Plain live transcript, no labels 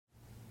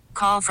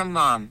call from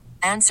mom.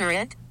 Answer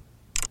it.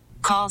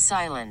 Call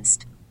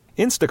silenced.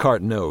 Instacart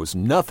knows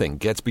nothing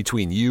gets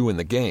between you and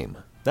the game.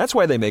 That's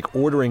why they make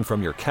ordering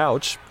from your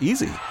couch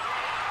easy.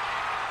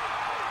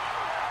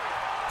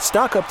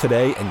 Stock up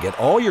today and get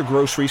all your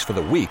groceries for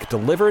the week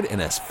delivered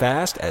in as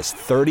fast as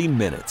 30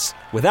 minutes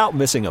without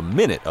missing a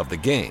minute of the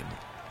game.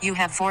 You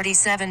have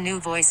 47 new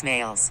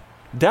voicemails.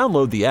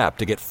 Download the app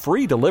to get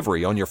free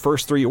delivery on your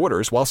first 3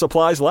 orders while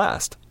supplies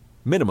last.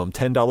 Minimum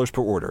 $10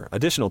 per order.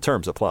 Additional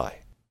terms apply.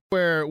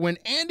 Where when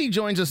Andy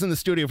joins us in the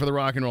studio for the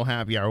Rock and Roll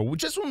Happy Hour,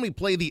 just when we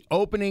play the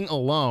opening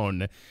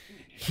alone,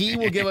 he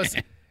will give us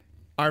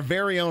our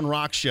very own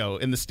rock show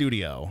in the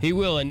studio. He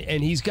will, and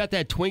he's got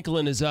that twinkle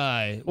in his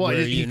eye. Well,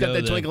 he's got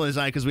that twinkle in his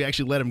eye because we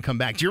actually let him come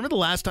back. Do you remember the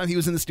last time he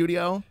was in the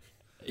studio?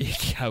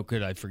 How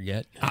could I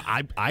forget?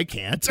 I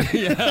can't.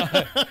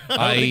 Yeah.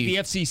 I don't think the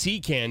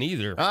FCC can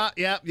either.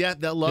 Yeah,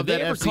 they'll love Did that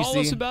they ever FCC. call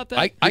us about that?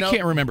 I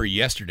can't remember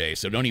yesterday,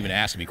 so don't even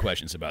ask me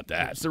questions about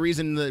that. It's the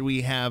reason that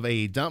we have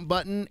a dump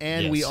button,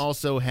 and we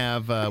also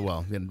have,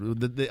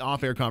 the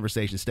off-air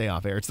conversation, stay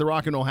off-air. It's the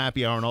Rock and Roll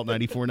Happy Hour on Alt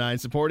 94.9,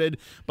 supported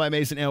by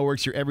Mason Ale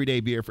Works, your everyday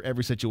beer for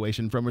every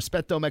situation. From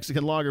Respeto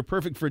Mexican Lager,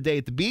 perfect for a day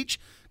at the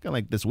beach, kind of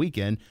like this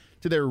weekend,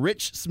 to their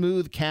rich,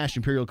 smooth, cash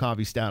Imperial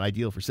Coffee Stout,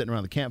 ideal for sitting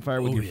around the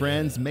campfire with your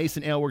friends.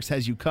 Mason Ale Works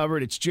has you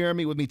covered. It's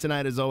Jeremy with me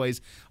tonight, as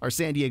always, our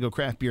San Diego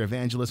craft beer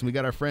evangelist. And we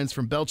got our friends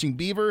from Belching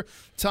Beaver.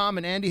 Tom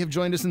and Andy have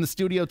joined us in the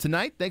studio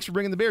tonight. Thanks for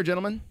bringing the beer,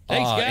 gentlemen.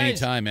 Thanks, guys.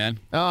 Anytime, man.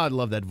 Oh, I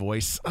love that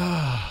voice.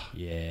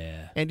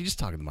 Yeah. Andy, just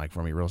talk to the mic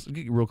for me,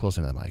 get real close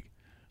into that mic.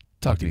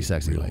 Talk to me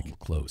sexy, real like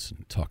close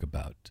and talk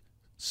about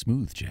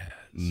smooth jazz.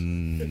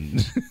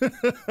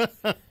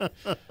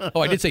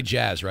 Oh, I did say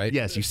jazz, right?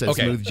 Yes, you said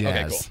Okay. smooth jazz.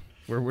 Okay, cool.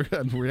 We're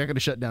not going to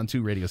shut down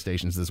 2 radio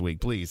stations this week,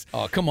 please.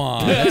 Oh, come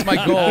on. That's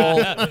my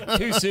goal.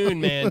 Too soon,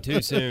 man.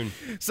 Too soon.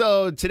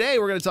 So today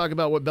we're going to talk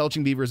about what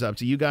Belching Beaver's up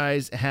to. You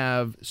guys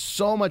have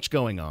so much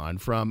going on,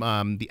 from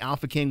the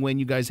Alpha King win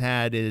you guys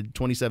had in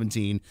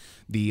 2017,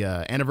 the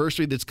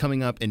anniversary that's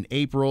coming up in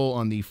April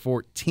on the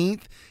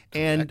 14th,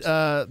 and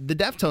the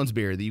Deftones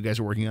beer that you guys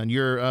are working on.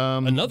 You're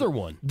Another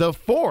one. the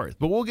 4th,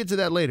 but we'll get to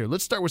that later.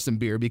 Let's start with some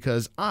beer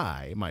because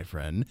I, my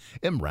friend,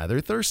 am rather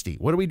thirsty.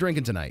 What are we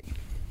drinking tonight?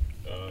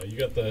 You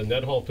got the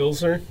Ned Hall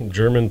Pilsner,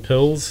 German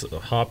Pils,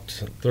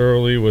 hopped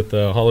thoroughly with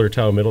the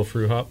Hallertau Middle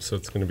Fruit hop, so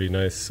it's going to be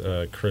nice,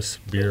 crisp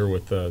beer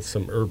with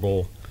some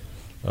herbal,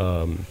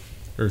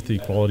 earthy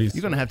qualities.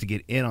 You're going to have to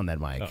get in on that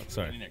mic. Oh,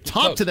 sorry.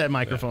 Talk to that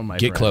microphone, my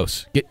Get friend.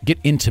 close. Get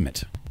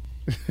intimate.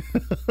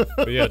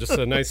 But yeah, just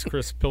a nice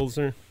crisp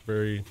Pilsner,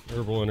 very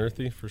herbal and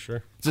earthy for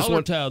sure.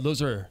 Hallertau,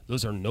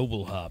 those are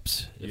noble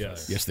hops.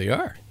 Yes. Yes, they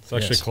are. It's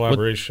actually a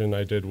collaboration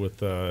I did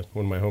with one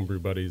of my homebrew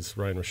buddies,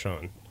 Ryan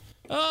Rashawn.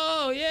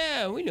 Oh,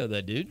 yeah. We know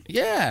that dude.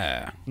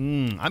 Yeah.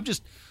 I'm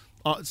just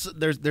so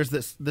there's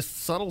this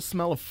subtle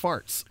smell of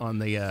farts on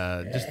the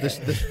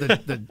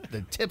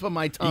the tip of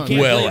my tongue.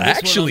 can't Well, blame this one on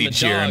actually, the dog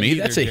Jeremy,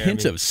 either, that's a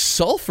hint Jeremy. of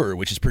sulfur,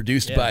 which is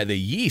produced by the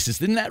yeast.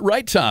 Isn't that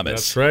right, Thomas?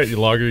 That's right.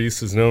 Lager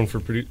yeast is known for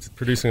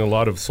producing a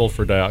lot of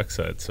sulfur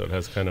dioxide, so it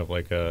has kind of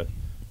like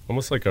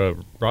almost like a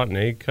rotten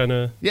egg kind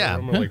of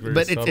aroma, like very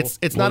but subtle. it's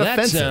Well, not that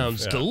offensive.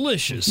 sounds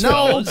delicious. No,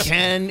 fellas.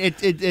 Ken,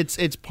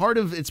 it's part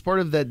of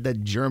that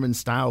German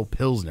style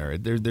Pilsner.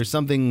 There's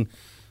something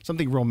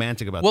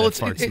romantic about that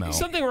fart smell.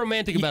 Something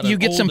romantic about You an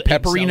get some old egg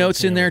peppery salad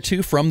notes in there, sandwich.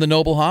 too, from the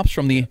noble hops,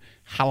 from the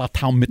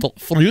Hallertau Middle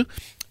Fruit.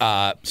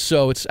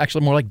 So it's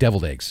actually more like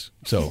deviled eggs.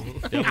 So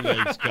Deviled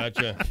eggs,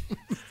 gotcha.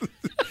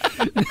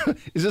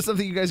 Is this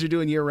something you guys are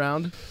doing year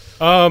round?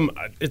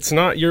 It's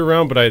not year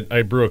round, but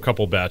I brew a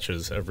couple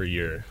batches every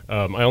year.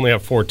 I only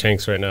have 4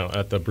 tanks right now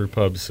at the brew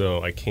pub,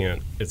 so I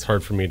can't. It's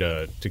hard for me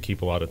to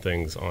keep a lot of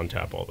things on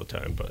tap all the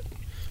time, but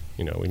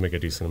we make a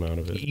decent amount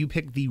of it. You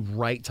picked the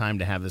right time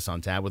to have this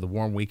on tap with a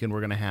warm weekend we're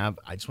going to have.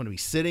 I just want to be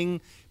sitting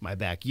in my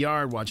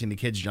backyard watching the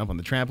kids jump on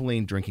the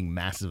trampoline, drinking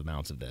massive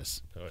amounts of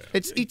this. Oh,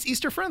 yeah. It's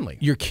Easter friendly.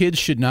 your kids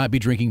should not be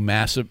drinking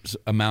massive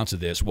amounts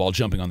of this while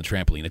jumping on the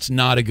trampoline. It's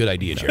not a good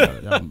idea,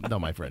 Jeremy. No,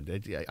 my friend.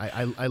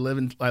 I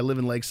live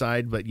in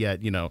Lakeside, but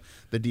yet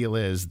the deal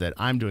is that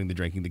I'm doing the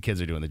drinking, the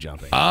kids are doing the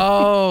jumping.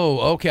 Oh,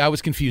 okay. I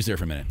was confused there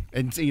for a minute.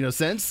 And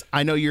since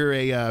I know you're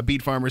a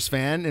Beat Farmers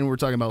fan, and we're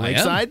talking about I am.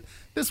 Lakeside,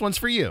 this one's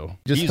for you.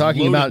 Just He's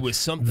talking loaded about with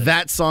something.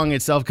 that song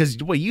itself, because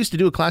you used to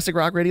do a classic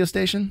rock radio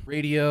station.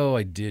 Radio,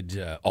 I did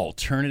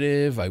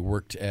alternative. I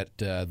worked at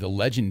the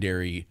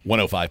legendary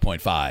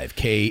 105.5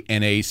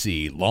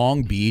 KNAC,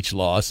 Long Beach,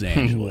 Los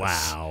Angeles.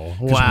 Wow.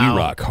 'Cause Wow. we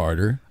rock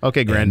harder.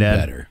 Okay, and Granddad.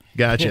 better.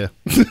 Gotcha.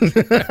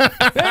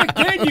 Back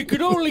then, you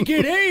could only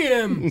get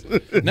AM.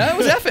 No, it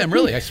was FM,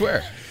 really, I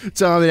swear.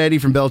 Tom and Eddie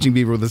from Belching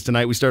Beaver with us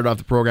tonight. We started off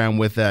the program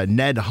with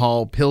Ned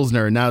Hall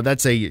Pilsner. Now,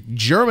 that's a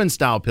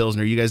German-style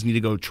Pilsner you guys need to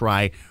go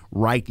try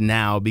right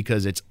now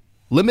because it's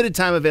limited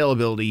time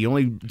availability.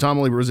 Tom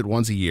only brews it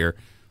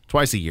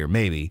twice a year,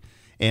 maybe.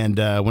 And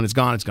when it's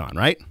gone,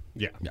 right?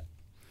 Yeah.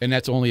 And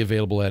that's only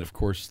available at, of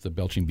course, the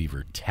Belching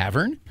Beaver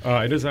Tavern.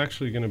 It is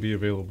actually going to be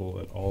available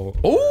at all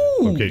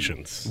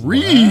locations.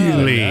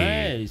 Really?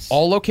 Nice.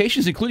 All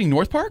locations, including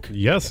North Park?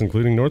 Yes,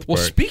 including North Well,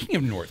 Park. speaking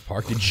of North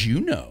Park, did you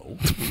know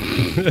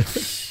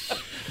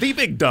The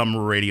big dumb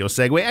radio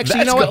segue. Actually, Let's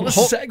you know go. what?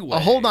 Let's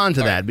segue. Hold on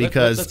to All that right,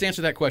 because let's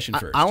answer that question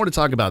first. I want to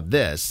talk about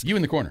this. You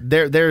in the corner.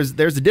 There's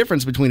a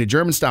difference between a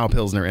German-style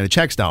Pilsner and a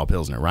Czech-style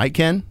Pilsner, right,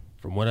 Ken?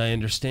 From what I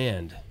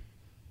understand,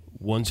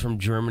 one's from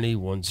Germany,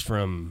 one's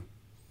from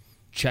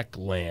Czech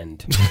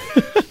land.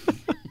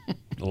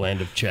 The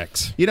land of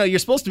Czechs. You know, you're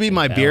supposed to be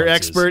my beer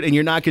Balances. expert, and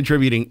you're not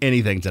contributing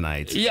anything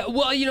tonight. Yeah,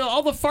 well,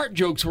 all the fart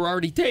jokes were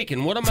already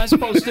taken. What am I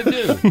supposed to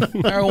do?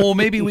 All right, well,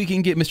 maybe we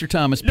can get Mr.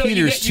 Thomas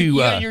Peters to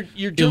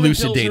your German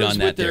elucidate Pilsners on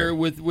that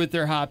with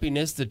their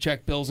hoppiness, the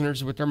Czech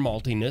Pilsners with their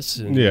maltiness.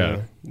 And,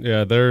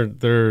 Yeah,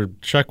 their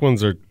Czech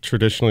ones are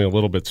traditionally a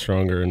little bit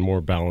stronger and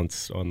more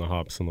balanced on the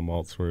hops and the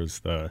malts, whereas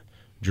the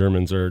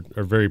Germans are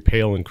very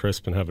pale and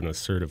crisp and have an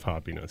assertive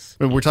hoppiness.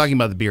 But we're talking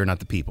about the beer, not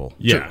the people.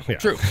 Yeah.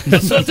 True.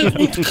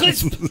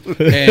 crisp.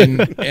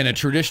 and a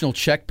traditional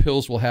Czech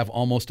Pils will have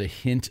almost a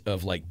hint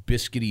of like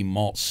biscuity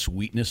malt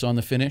sweetness on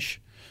the finish,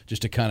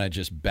 just to kind of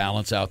just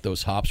balance out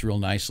those hops real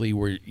nicely,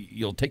 where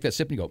you'll take that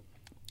sip and you go,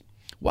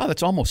 wow,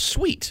 that's almost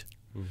sweet.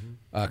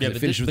 Because it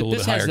finishes with a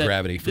little bit higher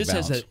gravity for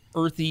balance. This has an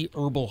earthy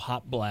herbal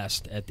hop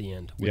blast at the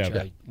end,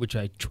 which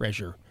I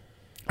treasure.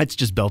 It's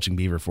just belching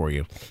beaver for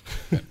you.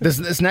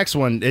 This next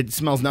one, it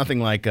smells nothing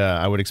like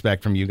I would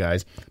expect from you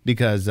guys,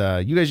 because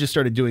you guys just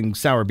started doing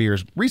sour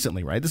beers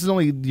recently, right? This is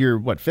only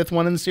your, fifth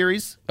one in the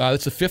series?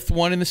 It's the fifth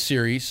one in the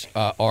series.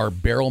 Our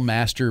barrel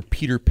master,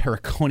 Peter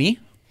Periconi,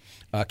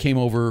 came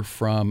over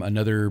from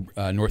another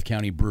North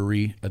County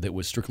brewery that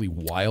was strictly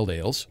wild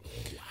ales.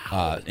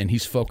 And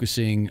he's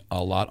focusing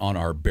a lot on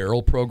our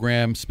barrel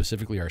program,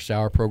 specifically our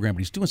sour program, but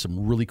he's doing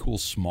some really cool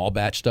small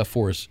batch stuff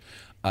for us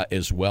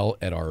as well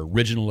at our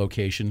original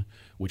location,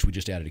 which we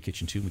just added a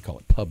kitchen to. We call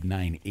it Pub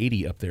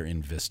 980 up there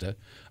in Vista.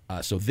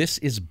 So this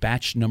is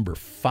batch number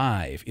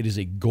 5. It is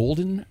a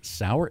golden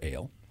sour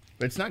ale.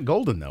 It's not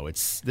golden, though.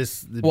 It's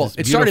this. Well, this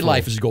it started beautiful-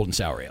 life as a golden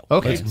sour ale.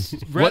 Okay. It's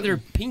rather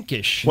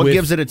pinkish. What with-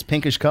 gives it its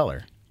pinkish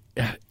color?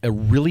 A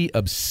really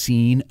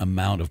obscene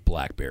amount of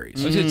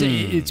blackberries.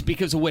 It's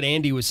because of what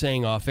Andy was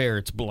saying off air.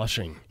 It's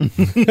blushing. Oh,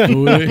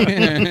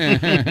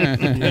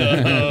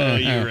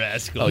 you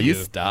rascal! Oh, you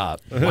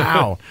stop.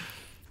 Wow.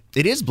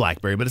 It is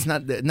blackberry, but it's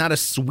not a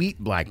sweet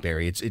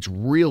blackberry. It's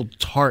real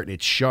tart.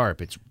 It's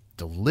sharp. It's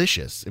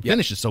delicious. It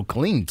finishes so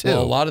clean, too.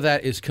 Well, a lot of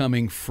that is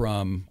coming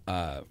from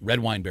red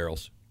wine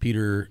barrels.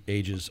 Peter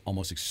ages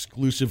almost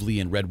exclusively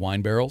in red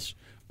wine barrels.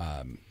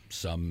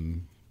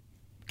 Some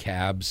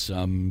Cab,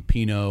 some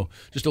Pinot,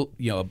 just a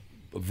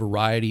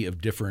variety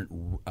of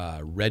different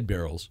red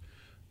barrels.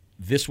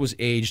 This was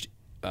aged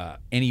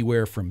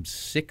anywhere from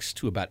 6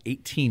 to about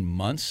 18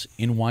 months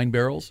in wine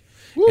barrels,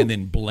 and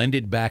then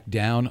blended back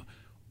down,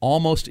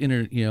 almost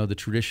in the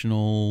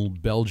traditional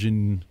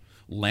Belgian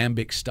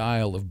lambic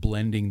style of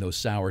blending those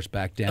sours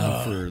back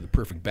down for the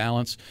perfect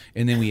balance.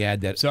 And then we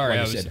add that. Sorry,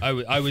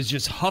 like I was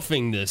just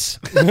huffing this.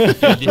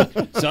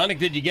 Sonic,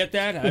 did you get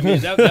that? I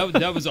mean,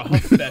 that was a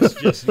huff fest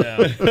just now.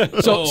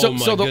 So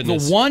the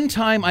goodness. one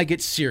time I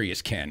get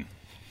serious, Ken.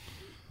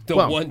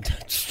 one.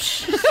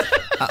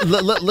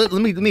 Let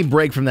me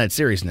break from that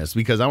seriousness,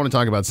 because I want to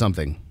talk about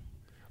something.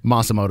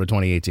 Masamoto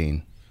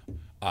 2018.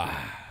 Now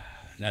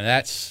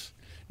that's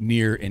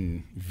near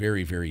and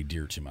very, very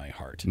dear to my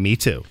heart. Me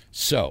too.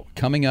 So,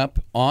 coming up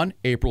on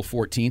April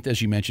 14th,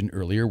 as you mentioned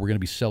earlier, we're going to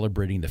be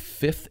celebrating the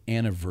 5th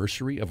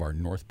anniversary of our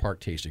North Park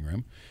tasting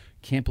room.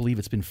 Can't believe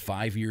it's been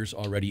 5 years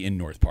already in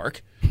North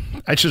Park.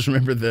 I just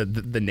remember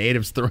the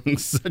natives throwing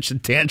such a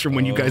tantrum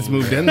when you guys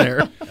moved in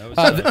there.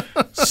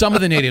 Some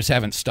of the natives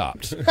haven't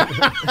stopped,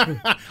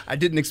 I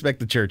didn't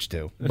expect the church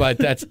to. but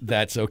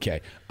that's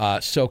okay.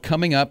 So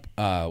coming up,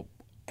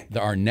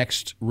 our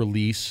next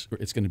release,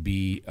 it's going to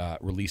be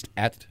released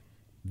at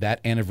that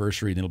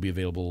anniversary, and it'll be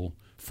available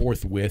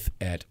forthwith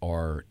at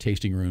our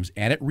tasting rooms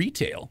and at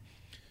retail.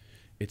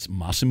 It's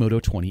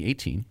Masamoto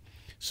 2018.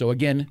 So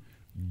again,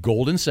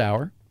 golden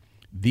sour.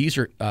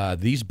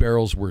 These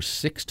barrels were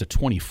 6 to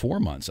 24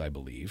 months, I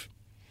believe,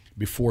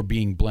 before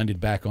being blended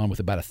back on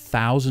with about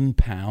 1,000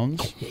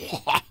 pounds.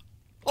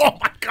 Oh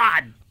my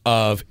God!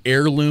 Of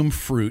heirloom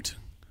fruit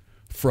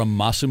from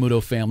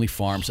Masamoto Family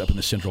Farms up in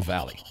the Central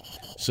Valley.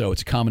 So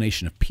it's a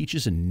combination of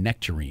peaches and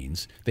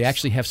nectarines. They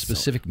actually have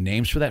specific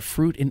names for that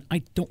fruit, and I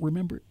don't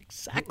remember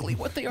exactly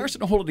what they are, so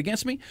don't hold it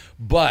against me.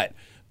 But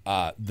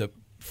the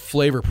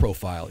flavor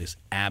profile is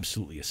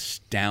absolutely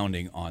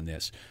astounding on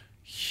this.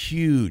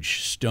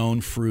 Huge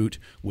stone fruit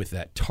with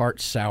that tart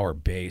sour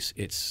base.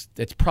 It's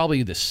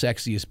probably the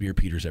sexiest beer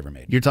Peter's ever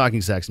made. You're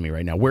talking sex to me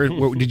right now. Where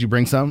did you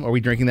bring some? Are we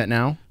drinking that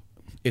now?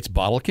 It's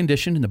bottle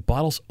conditioned, and the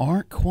bottles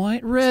aren't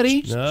quite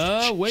ready.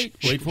 No, wait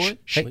for it.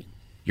 Hey. Wait.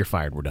 You're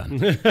fired. We're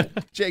done.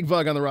 Jake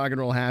Bug on the Rock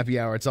and Roll Happy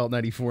Hour. It's Alt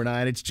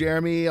 94.9. It's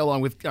Jeremy,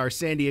 along with our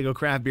San Diego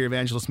craft beer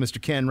evangelist,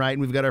 Mr. Ken Wright. And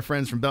we've got our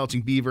friends from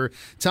Belching Beaver,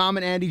 Tom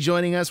and Andy,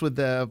 joining us with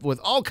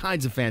all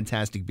kinds of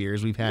fantastic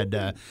beers. We've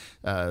had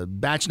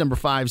batch number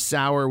 5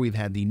 sour. We've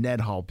had the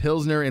Ned Hall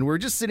Pilsner. And we're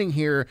just sitting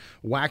here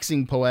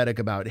waxing poetic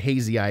about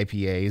hazy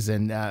IPAs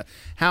and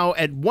how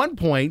at one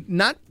point,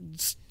 not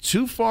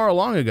too far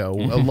along ago,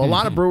 a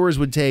lot of brewers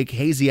would take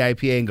hazy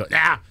IPA and go,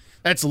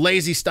 That's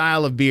lazy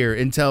style of beer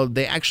until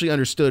they actually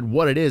understood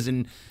what it is.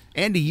 And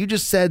Andy, you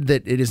just said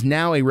that it is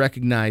now a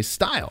recognized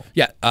style.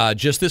 Yeah,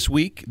 just this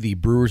week, the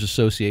Brewers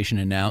Association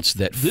announced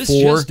that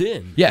for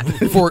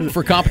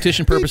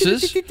competition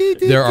purposes,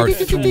 there are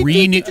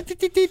 3 new.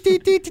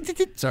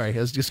 Sorry, I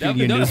was just giving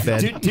you a news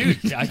bed.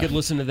 Dude, I could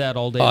listen to that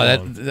all day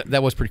long.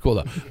 That was pretty cool,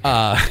 though.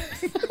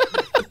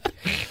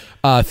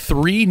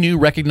 3 new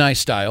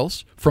recognized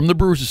styles from the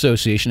Brewers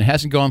Association. It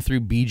hasn't gone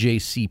through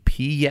BJCP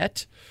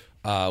yet,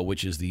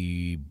 which is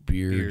the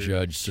Beer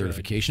Judge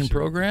Certification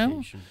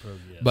Program. Yes.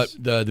 But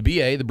the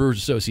BA, the Brewers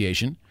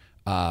Association,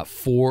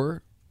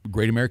 for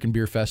Great American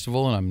Beer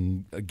Festival, and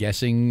I'm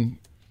guessing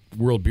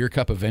World Beer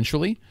Cup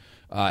eventually,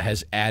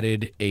 has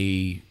added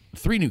 3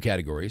 new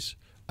categories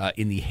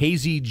in the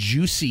Hazy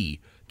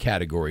Juicy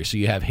category. So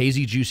you have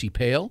Hazy Juicy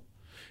Pale,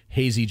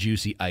 Hazy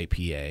Juicy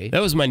IPA.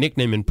 That was my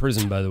nickname in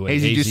prison, by the way.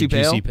 Hazy Juicy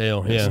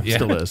Pale. Yeah.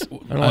 Still is.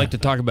 I don't like to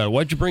talk about it.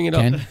 Why'd you bring it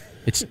up? Ken,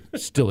 it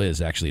still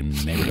is, actually, in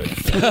the neighborhood.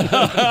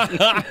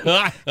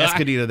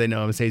 Escondido, they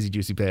know him as Hazy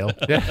Juicy Pale.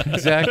 Yeah,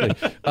 exactly.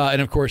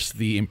 And, of course,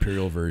 the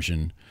Imperial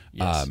version,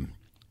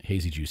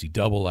 Hazy Juicy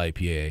Double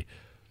IPA.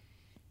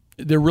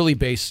 They're really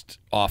based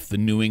off the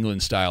New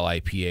England style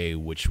IPA,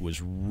 which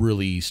was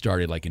really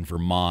started like in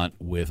Vermont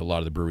with a lot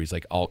of the breweries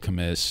like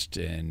Alchemist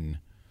and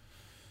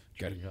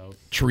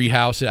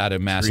Treehouse out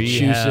of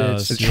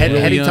Massachusetts.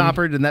 Heady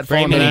Topper, didn't that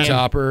fall into Heady that?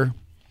 Topper.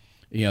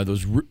 You know,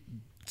 those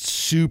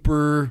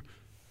super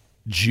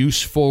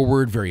juice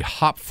forward, very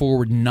hop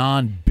forward,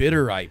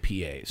 non-bitter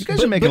IPAs. You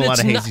guys are making a lot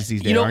of it's hazies these you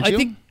days, know, aren't I you?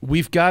 think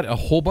We've got a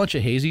whole bunch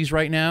of hazies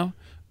right now,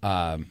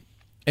 and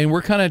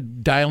we're kind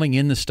of dialing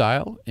in the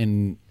style,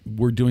 and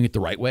we're doing it the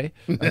right way.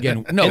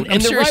 Again, no, and the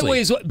seriously. right way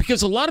is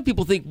because a lot of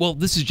people think, well,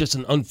 this is just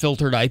an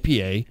unfiltered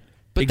IPA,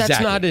 but that's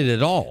Exactly. not it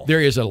at all.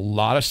 There is a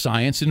lot of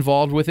science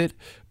involved with it.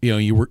 You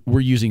know, we're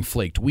using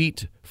flaked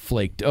wheat,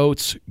 flaked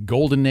oats,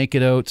 golden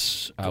naked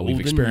oats. We've Golden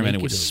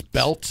experimented with naked oats.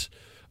 spelt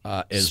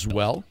as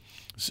well.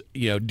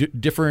 You know,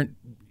 different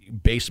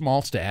base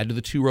malts to add to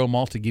the 2-row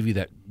malt to give you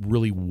that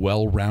really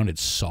well-rounded,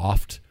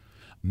 soft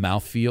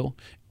mouthfeel.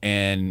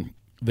 And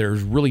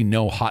there's really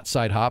no hot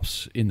side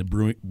hops in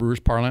the brewer's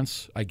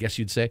parlance, I guess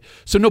you'd say.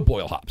 So no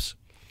boil hops.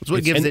 That's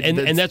what gives it,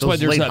 and that's why those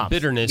there's late not hops.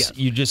 bitterness. Yes.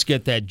 You just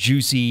get that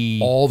juicy,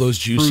 All those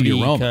juicy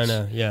fruity aromas.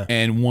 kinda, yeah.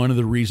 And one of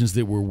the reasons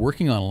that we're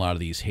working on a lot of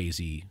these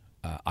hazy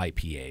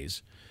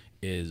IPAs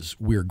is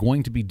we're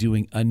going to be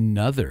doing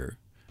another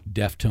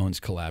Deftones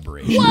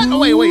collaboration. What? Oh,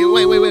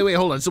 wait.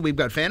 Hold on. So we've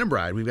got Phantom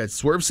Bride. We've got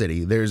Swerve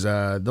City. There's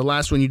the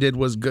last one you did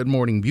was Good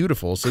Morning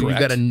Beautiful. So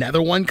Correct. you've got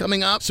another one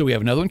coming up? So we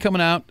have another one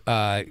coming out,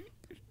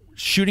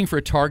 shooting for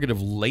a target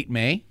of late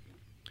May,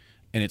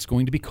 and it's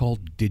going to be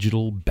called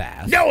Digital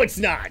Bath. No, it's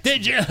not.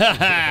 Did you?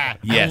 Yes.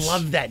 I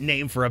love that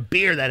name for a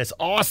beer. That is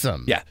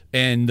awesome. Yeah,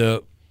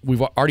 and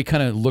we've already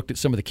kind of looked at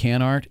some of the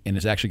can art, and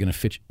it's actually going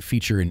to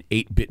feature an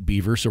 8-bit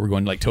beaver, so we're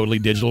going like totally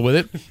digital with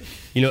it.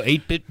 You know,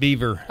 8-bit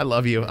beaver. I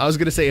love you. I was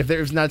going to say, if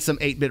there's not some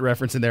 8-bit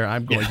reference in there,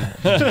 I'm going to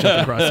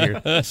jump across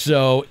here.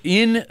 So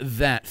in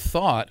that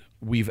thought,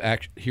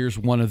 here's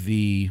one of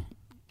the,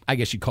 I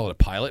guess you'd call it a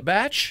pilot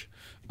batch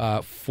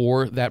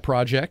for that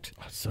project.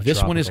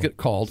 This one is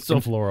called So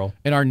floral.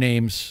 And our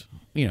names,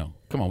 you know,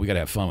 come on, we got to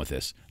have fun with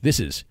this. This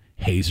is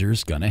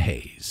Hazer's Gonna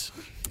Haze.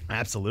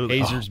 Absolutely.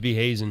 Hazers be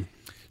hazing.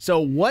 So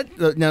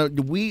what? Now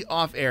we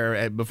off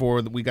air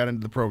before we got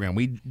into the program,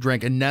 we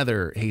drank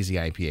another hazy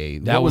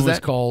IPA. That what was was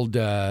that? called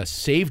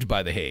Saved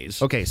by the Haze.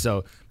 Okay,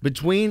 so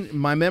between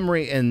my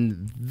memory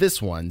and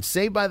this one,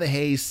 Saved by the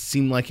Haze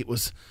seemed like it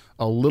was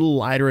a little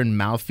lighter in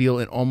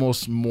mouthfeel and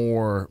almost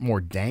more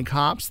dank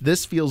hops.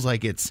 This feels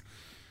like it's.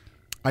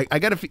 I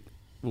got to.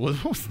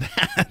 What was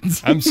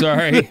that? I'm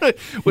sorry.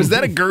 Was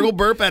that a gurgle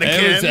burp out of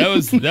can?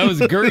 That was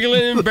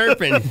gurgling and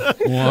burping.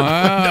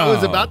 Wow. That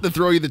was about to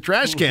throw you the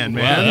trash can,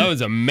 Wow, man. that was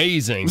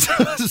amazing.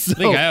 I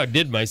think I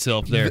outdid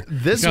myself there.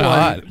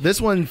 This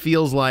one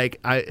feels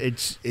like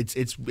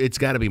it's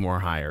got to be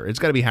more higher. It's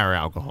got to be higher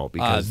alcohol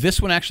because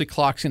This one actually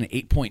clocks in at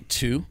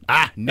 8.2.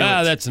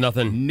 That's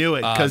nothing. Knew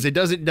it because it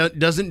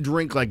doesn't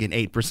drink like an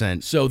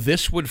 8%. So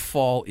this would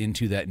fall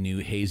into that new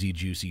Hazy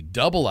Juicy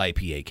Double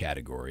IPA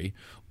category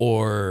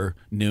or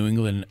New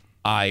England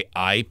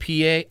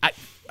IPA.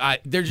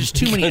 There's just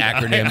too many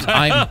acronyms.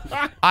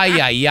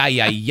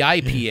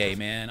 IPA,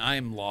 man.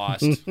 I'm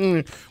lost.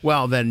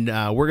 Well, then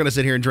we're gonna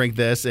sit here and drink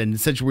this, and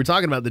since we're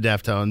talking about the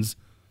Deftones,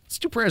 let's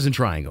do Prayers and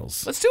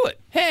Triangles. Let's do it.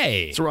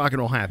 Hey. It's a rock and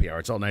roll happy hour.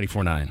 It's all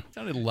 94.9.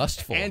 Sounded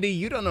lustful. Andy,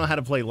 you don't know how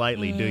to play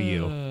lightly, do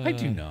you? I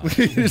do not.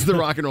 It is the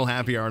Rock and Roll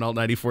Happy Hour on Alt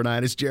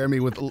 94.9. It's Jeremy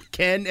with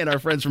Ken and our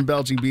friends from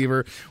Belching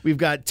Beaver. We've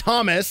got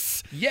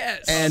Thomas.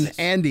 Yes. And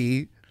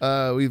Andy.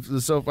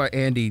 So far,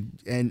 Andy,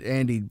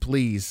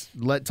 please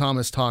let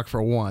Thomas talk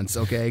for once,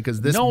 okay?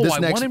 Because I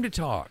want him to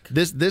talk.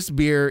 This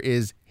beer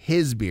is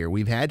his beer.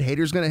 We've had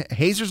Hazer's Gonna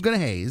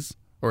Haze.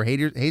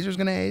 Hazer's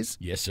Gonna Haze.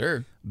 Yes,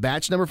 sir.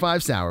 Batch number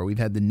 5 sour. We've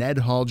had the Ned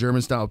Hall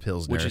German style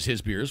Pilsner, Which is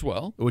his beer as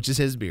well. which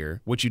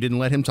you didn't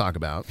let him talk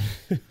about.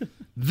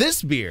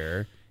 This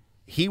beer,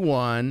 he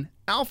won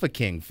Alpha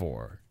King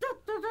for.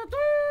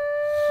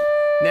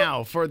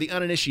 Now, for the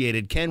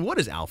uninitiated, Ken, what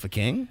is Alpha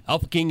King?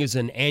 Alpha King is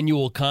an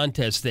annual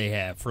contest they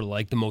have for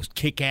like the most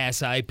kick-ass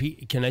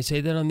IPA. Can I say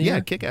that on the air? Yeah,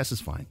 kick-ass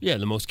is fine. Yeah,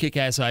 the most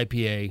kick-ass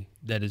IPA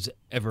that is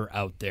ever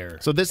out there.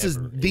 So this is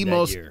ever the in that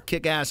most year.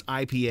 kick-ass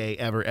IPA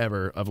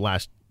ever of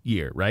last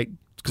year, right?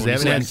 Because they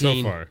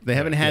 2017. So far. They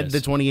haven't had Yes.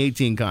 the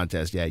 2018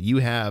 contest yet. You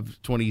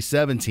have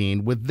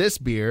 2017 with this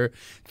beer.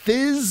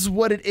 This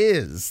what it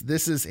is.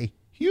 This is a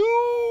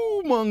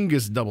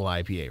humongous double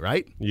IPA,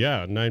 right?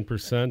 Yeah, 9%,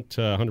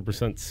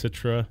 100%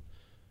 Citra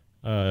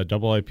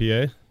double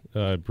IPA,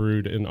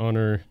 brewed in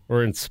honor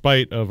or in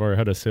spite of our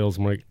head of sales,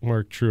 Mark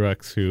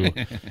Truex, who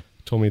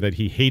told me that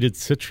he hated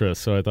Citra.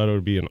 So I thought it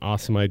would be an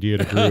awesome idea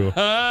to brew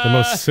the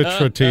most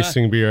Citra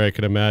tasting beer I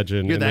could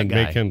imagine You're and that then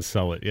guy. make him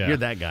sell it. Yeah. You're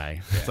that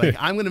guy. It's like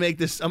I'm gonna make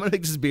this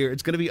beer.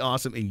 It's gonna be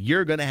awesome, and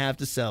you're gonna have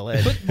to sell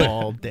it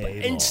all day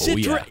long. And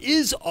Citra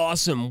is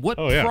awesome. What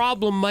Oh, yeah.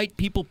 problem might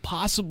people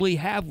possibly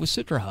have with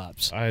Citra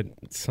hops?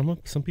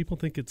 Some people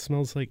think it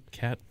smells like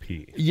cat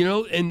pee. You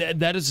know, and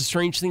that is a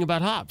strange thing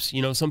about hops.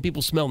 You know, some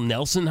people smell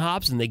Nelson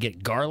hops and they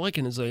get garlic,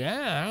 and it's like,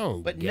 I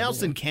don't. But get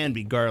Nelson it. can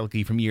be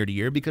garlicky from year to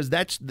year because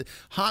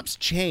hops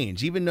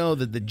change. Even though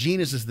the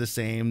genus is the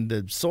same,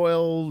 the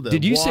soil, the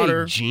Did you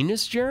water. say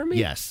genus, Jeremy?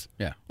 Yes.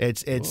 Yeah.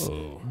 It's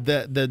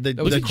the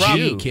was a crop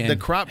G, Ken. the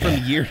crop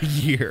from year to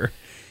year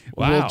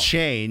Wow. will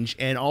change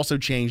and also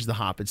change the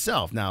hop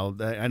itself. Now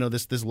I know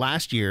this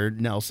last year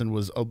Nelson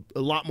was a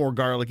lot more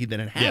garlicky than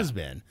it has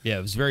been. Yeah,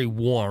 it was very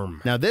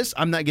warm. Now this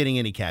I'm not getting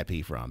any cat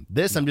pee from.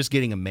 This I'm just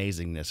getting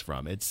amazingness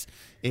from. It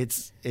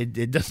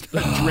does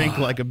not drink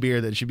like a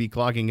beer that should be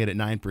clocking it at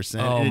 9%.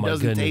 Oh, and it my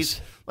doesn't goodness.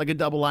 taste like a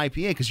double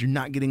IPA because you're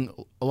not getting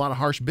a lot of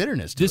harsh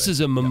bitterness to This it. is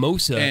a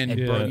mimosa And at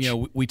brunch. you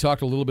know, we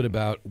talked a little bit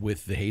about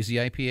with the hazy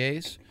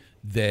IPAs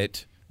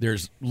that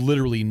there's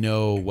literally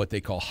no what they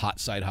call hot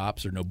side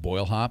hops or no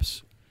boil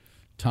hops.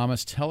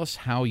 Thomas, tell us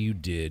how you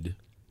did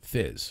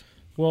Fizz.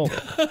 Well,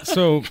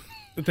 so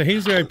the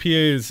hazy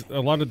IPAs,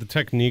 a lot of the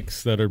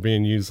techniques that are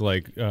being used,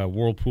 like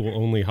whirlpool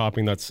only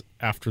hopping, that's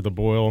after the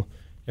boil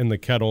in the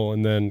kettle,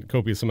 and then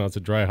copious amounts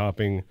of dry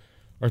hopping,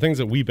 are things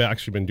that we've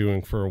actually been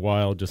doing for a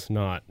while, just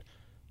not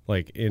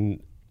like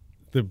in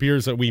the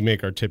beers that we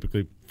make are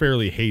typically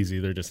fairly hazy.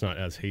 They're just not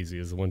as hazy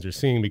as the ones you're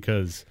seeing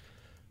because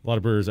a lot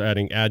of brewers are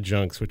adding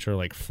adjuncts, which are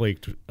like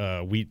flaked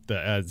wheat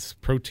that adds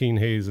protein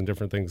haze and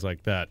different things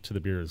like that to the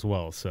beer as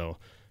well. So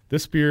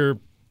this beer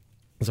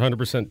is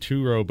 100%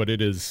 two-row, but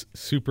it is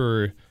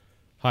super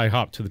high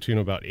hop to the tune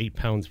of about 8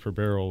 pounds per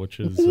barrel, which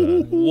is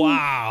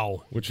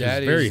Wow. which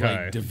That is very is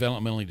high. like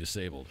developmentally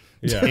disabled.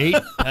 Yeah. 8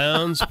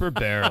 pounds per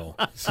barrel.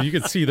 So you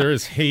can see there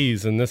is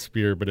haze in this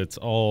beer, but it's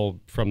all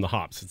from the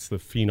hops. It's the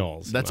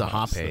phenols. in That's the a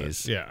hop hops.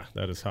 haze. Yeah,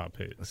 that is hop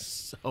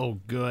haze.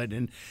 so good.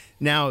 And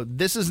now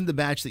this isn't the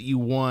batch that you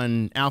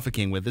won Alpha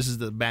King with. This is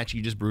the batch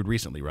you just brewed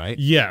recently, right?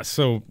 Yeah,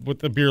 so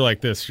with a beer like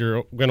this,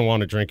 you're going to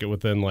want to drink it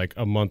within like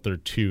a month or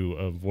two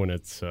of when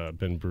it's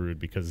been brewed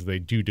because they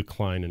do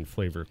decline in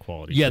flavor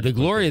quality. Yeah, the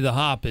glory of the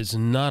hop is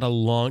not a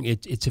long,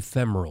 it's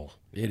ephemeral.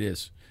 It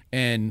is.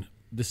 And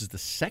this is the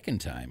second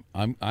time.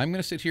 I'm going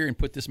to sit here and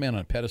put this man on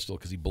a pedestal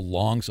because he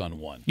belongs on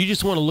one. You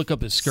just want to look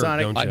up his skirt,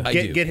 Sonic, don't you? I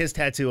do. get his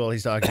tattoo while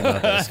he's talking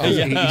about this. He's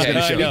Yeah,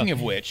 gonna show. speaking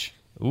of which,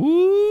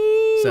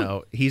 Ooh.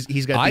 So he's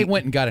got. I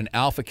went and got an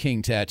Alpha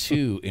King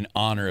tattoo in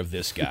honor of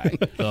this guy.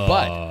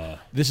 But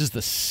this is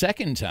the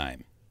second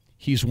time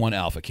he's won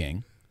Alpha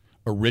King.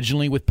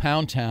 Originally with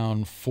Pound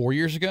Town 4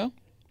 years ago,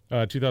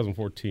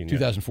 2014.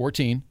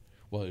 2014.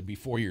 Well, it'd be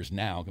 4 years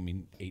now. I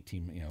mean,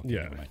 18. You know.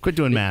 Yeah. Never mind. Quit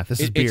doing math. This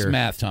is It's beer.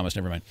 math, Thomas.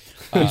 Never mind.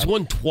 He's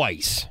won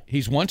twice.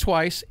 He's won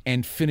twice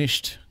and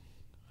finished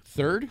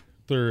third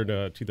Third,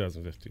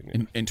 2015.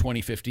 Yeah. in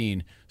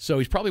 2015. So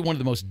he's probably one of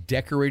the most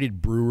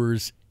decorated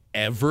brewers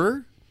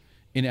ever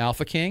in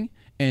Alpha King.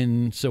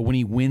 And so when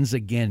he wins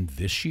again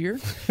this year,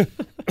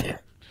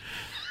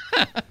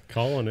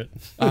 Calling it.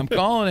 I'm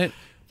calling it.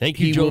 Thank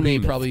you, He Joe will be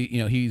Namath. probably,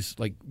 he's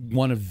like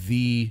one of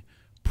the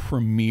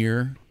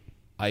premier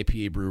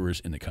IPA brewers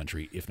in the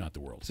country, if not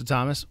the world. So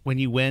Thomas, when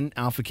you win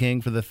Alpha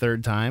King for the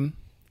third time,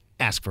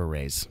 ask for a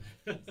raise.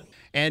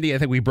 Andy, I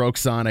think we broke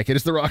Sonic. It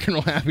is the Rock and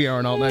Roll Happy Hour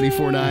on Alt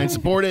 94.9,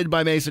 supported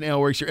by Mason Ale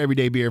Works, your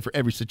everyday beer for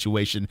every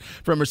situation.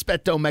 From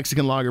Respeto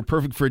Mexican Lager,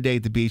 perfect for a day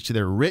at the beach, to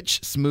their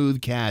rich,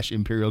 smooth Cash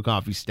Imperial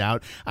Coffee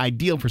Stout,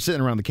 ideal for sitting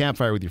around the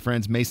campfire with your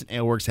friends. Mason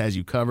Ale Works has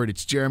you covered.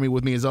 It's Jeremy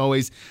with me as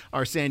always,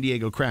 our San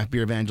Diego craft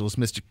beer evangelist,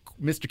 Mr.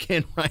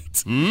 Ken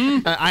Wright.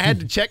 I had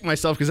to check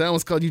myself because I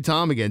almost called you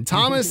Tom again.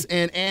 Thomas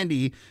and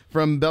Andy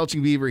from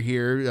Belching Beaver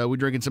here. We're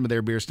drinking some of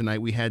their beers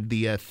tonight. We had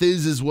the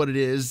Fizz is what it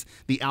is,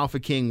 the Alpha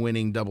King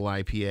winning double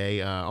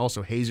IPA.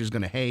 Also, Hazer's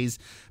Gonna Haze,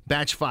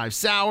 Batch 5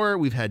 Sour.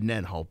 We've had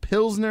Ned Hall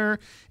Pilsner.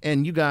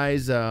 And you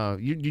guys,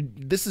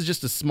 this is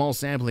just a small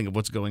sampling of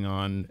what's going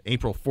on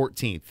April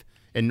 14th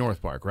in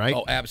North Park, right?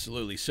 Oh,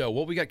 absolutely. So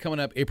what we got coming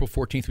up April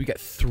 14th, we got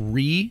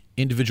 3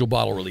 individual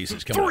bottle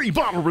releases coming up. 3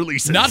 bottle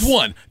releases. Not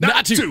 1,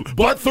 not 2,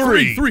 but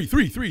 3. Three.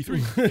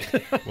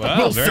 Wow,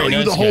 We'll very sell you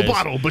nice, the whole guys.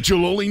 bottle, but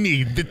you'll only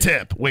need the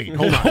tip. Wait,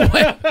 hold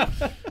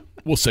on.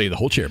 We'll sell you the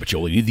whole chair, but you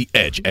only need the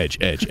edge.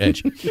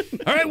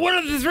 All right, what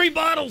are the 3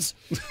 bottles?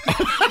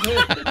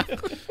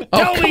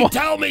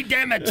 Tell me,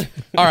 damn it.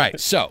 All right,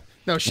 so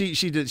No,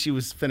 she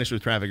was finished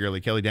with traffic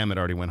early. Kelly Dammit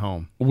already went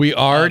home. we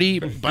already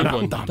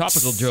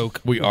Topical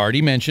joke. we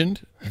already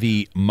mentioned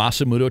the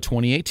Masamudo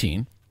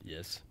 2018,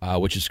 Yes.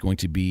 which is going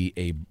to be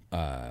a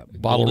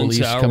bottle Golden release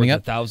sour coming with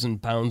up.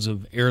 1,000 pounds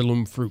of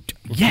heirloom fruit.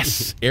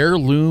 Yes,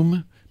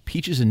 heirloom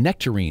peaches and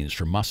nectarines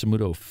from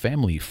Masamudo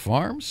Family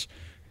Farms.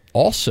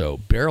 Also,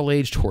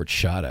 barrel-aged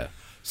horchata.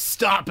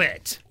 Stop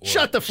it!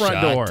 Shut the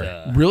front door.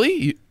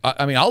 Really?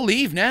 I mean, I'll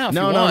leave now if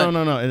you want.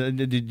 No.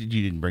 You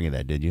didn't bring it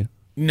that, did you?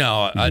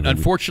 No,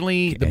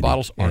 unfortunately, the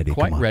bottles aren't Eddie,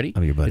 quite come on. ready.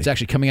 I'm your buddy. It's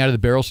actually coming out of the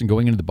barrels and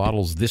going into the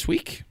bottles this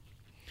week.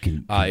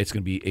 It's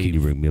going to be you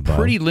bring me a bottle?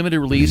 pretty limited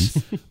release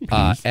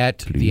at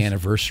the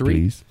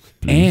anniversary,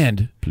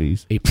 and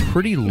a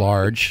pretty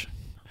large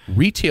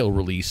retail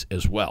release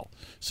as well.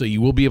 So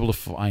you will be able to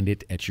find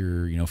it at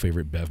your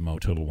favorite Bevmo,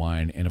 Total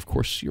Wine, and of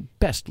course your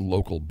best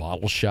local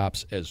bottle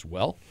shops as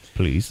well.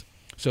 Please.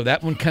 So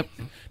that one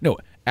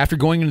after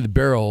going into the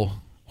barrel,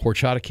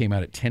 horchata came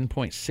out at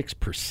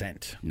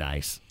 10.6%.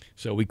 Nice.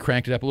 So we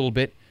cranked it up a little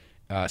bit.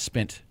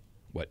 Spent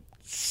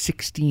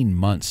 16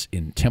 months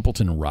in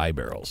Templeton rye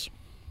barrels.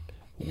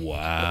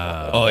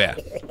 Wow. Oh yeah.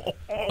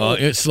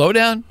 Slow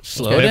down.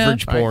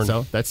 Beverage All right, porn.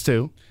 so that's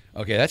 2.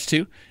 Okay, that's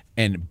 2.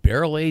 And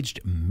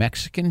barrel-aged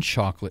Mexican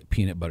chocolate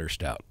peanut butter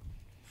stout.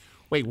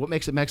 Wait, what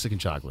makes it Mexican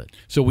chocolate?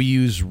 So we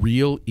use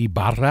real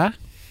Ibarra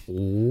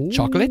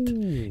chocolate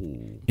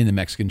in the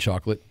Mexican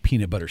chocolate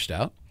peanut butter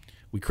stout.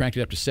 We cranked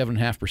it up to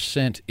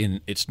 7.5%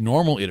 in its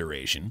normal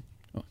iteration.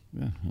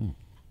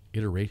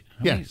 Iteration?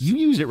 Yeah, you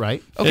used it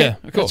right. Okay, Yeah,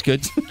 cool. that's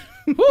good.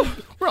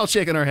 We're all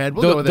shaking our head.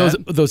 We'll go with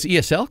that. Those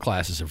ESL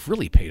classes have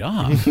really paid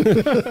off.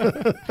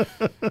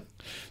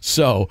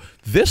 So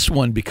this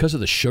one, because of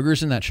the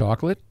sugars in that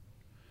chocolate,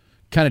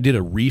 kind of did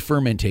a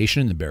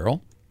re-fermentation in the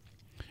barrel.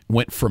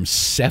 Went from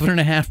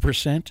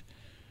 7.5%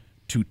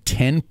 to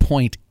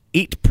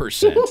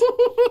 10.8%.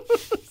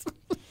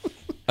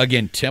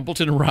 Again,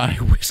 Templeton Rye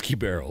whiskey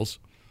barrels.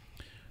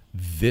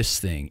 This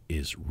thing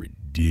is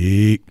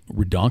redonkulous.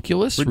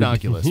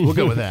 Redonkulous. We'll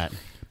go with that.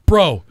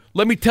 Bro,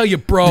 let me tell you,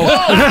 bro. Dude,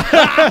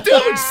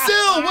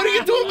 Sil, what are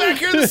you doing back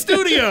here in the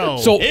studio?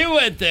 He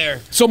went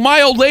there. So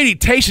my old lady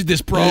tasted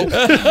this, bro.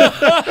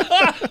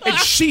 And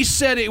she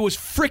said it was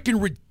freaking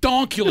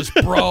redonkulous,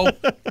 bro.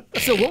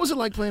 So what was it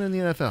like playing in the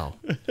NFL?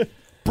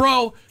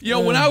 Bro,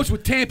 when I was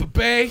with Tampa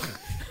Bay,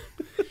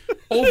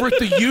 over at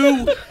the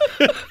U.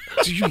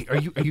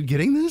 Are you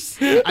getting this?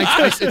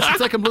 It's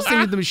like I'm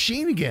listening to the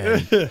machine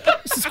again.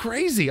 This is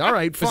crazy. All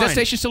right, fine. Is that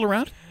station still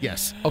around?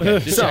 Yes. Okay.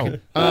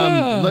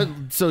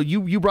 So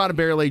you brought a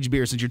barrel-aged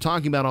beer. Since you're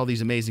talking about all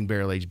these amazing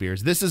barrel-aged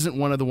beers, this isn't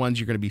one of the ones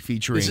you're going to be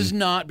featuring. This is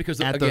not, because,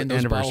 at the again,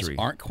 those bottles anniversary.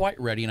 aren't quite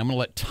ready, and I'm going to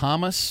let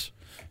Thomas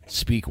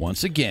speak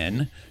once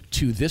again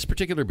to this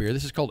particular beer.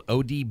 This is called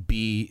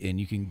ODB, and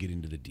you can get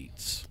into the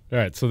deets. All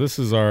right, so this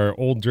is our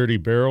Old Dirty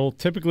Barrel.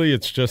 Typically,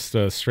 it's just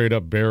a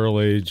straight-up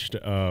barrel-aged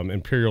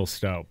Imperial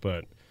Stout,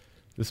 but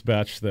this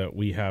batch that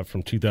we have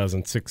from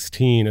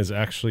 2016 is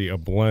actually a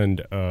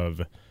blend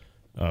of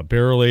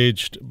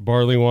barrel-aged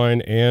barley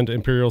wine and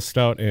Imperial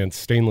Stout and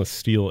stainless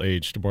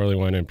steel-aged barley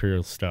wine and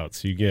Imperial Stout.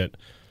 So you get,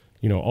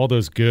 all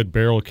those good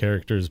barrel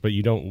characters, but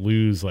you don't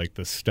lose,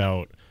 the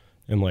stout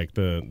and,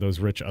 those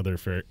rich other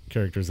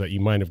characters that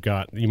you might have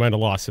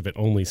lost if it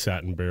only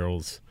sat in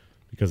barrels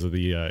because of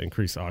the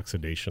increased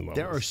oxidation levels.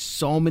 There are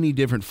so many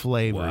different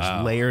flavors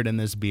layered in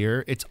this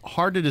beer. It's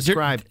hard to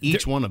describe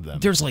each one of them.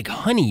 There's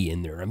honey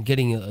in there. I'm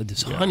getting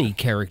this honey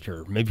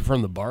character, maybe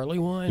from the barley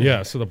wine.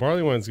 Yeah, so the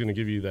barley wine is going to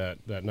give you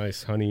that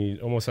nice honey,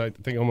 almost like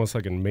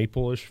a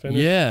maple-ish finish.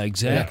 Yeah,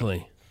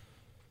 exactly.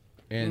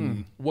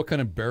 And what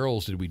kind of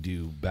barrels did we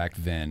do back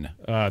then?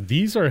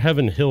 These are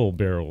Heaven Hill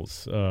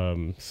barrels,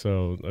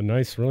 so a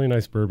really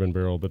nice bourbon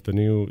barrel. But the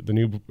new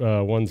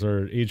ones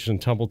are aged in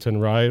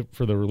Templeton Rye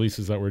for the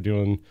releases that we're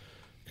doing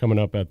coming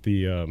up at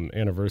the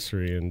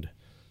anniversary. And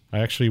I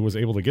actually was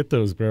able to get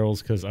those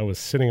barrels because I was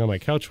sitting on my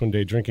couch one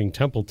day drinking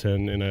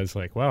Templeton, and I was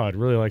like, "Wow, I'd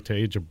really like to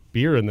age a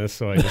beer in this."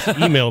 So I just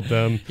emailed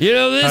them.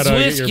 This how do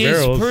I get your whiskey is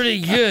barrels? pretty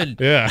good.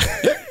 Yeah.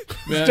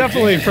 It's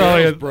definitely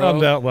probably on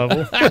that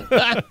level.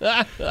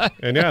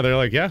 And yeah, they're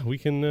like, yeah, we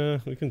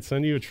can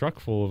send you a truck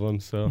full of them.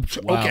 So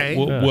Okay.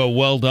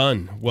 Well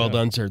done. Well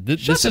done, sir.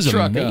 This is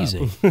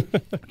amazing.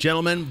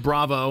 Gentlemen,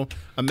 bravo.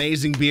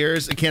 Amazing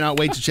beers. I cannot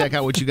wait to check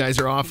out what you guys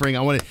are offering.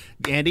 I want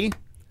to, Andy,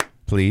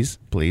 please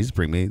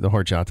bring me the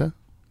horchata.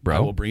 Bro. I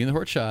will bring in the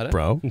horchata.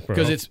 Bro.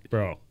 Because it's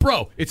Bro.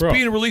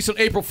 being released on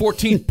April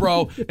 14th,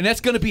 bro. And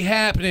that's going to be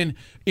happening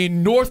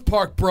in North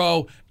Park,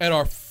 bro, at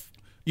our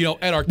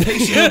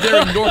tasting room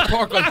there in North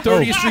Park on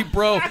 30th Street,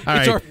 bro. All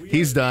right,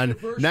 he's done.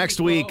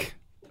 Next week,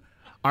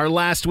 our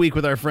last week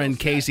with our friend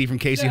Casey from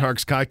Casey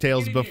Hark's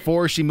Cocktails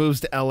before she moves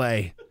to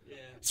L.A.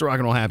 It's the Rock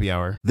and Roll Happy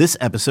Hour. This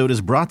episode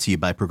is brought to you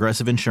by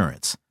Progressive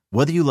Insurance.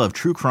 Whether you love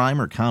true crime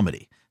or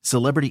comedy,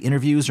 celebrity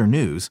interviews or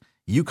news,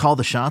 you call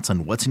the shots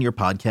on what's in your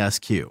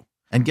podcast queue.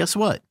 And guess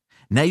what?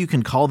 Now you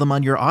can call them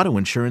on your auto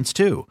insurance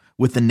too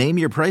with the Name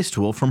Your Price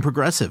tool from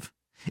Progressive.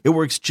 It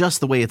works just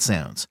the way it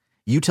sounds.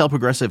 You tell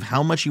Progressive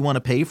how much you want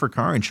to pay for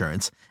car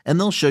insurance, and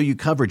they'll show you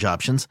coverage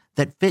options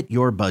that fit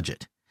your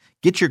budget.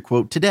 Get your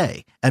quote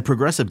today at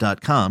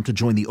Progressive.com to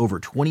join the over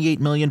 28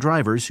 million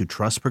drivers who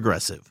trust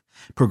Progressive.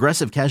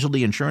 Progressive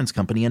Casualty Insurance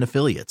Company and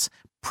Affiliates.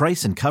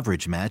 Price and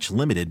coverage match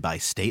limited by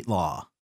state law.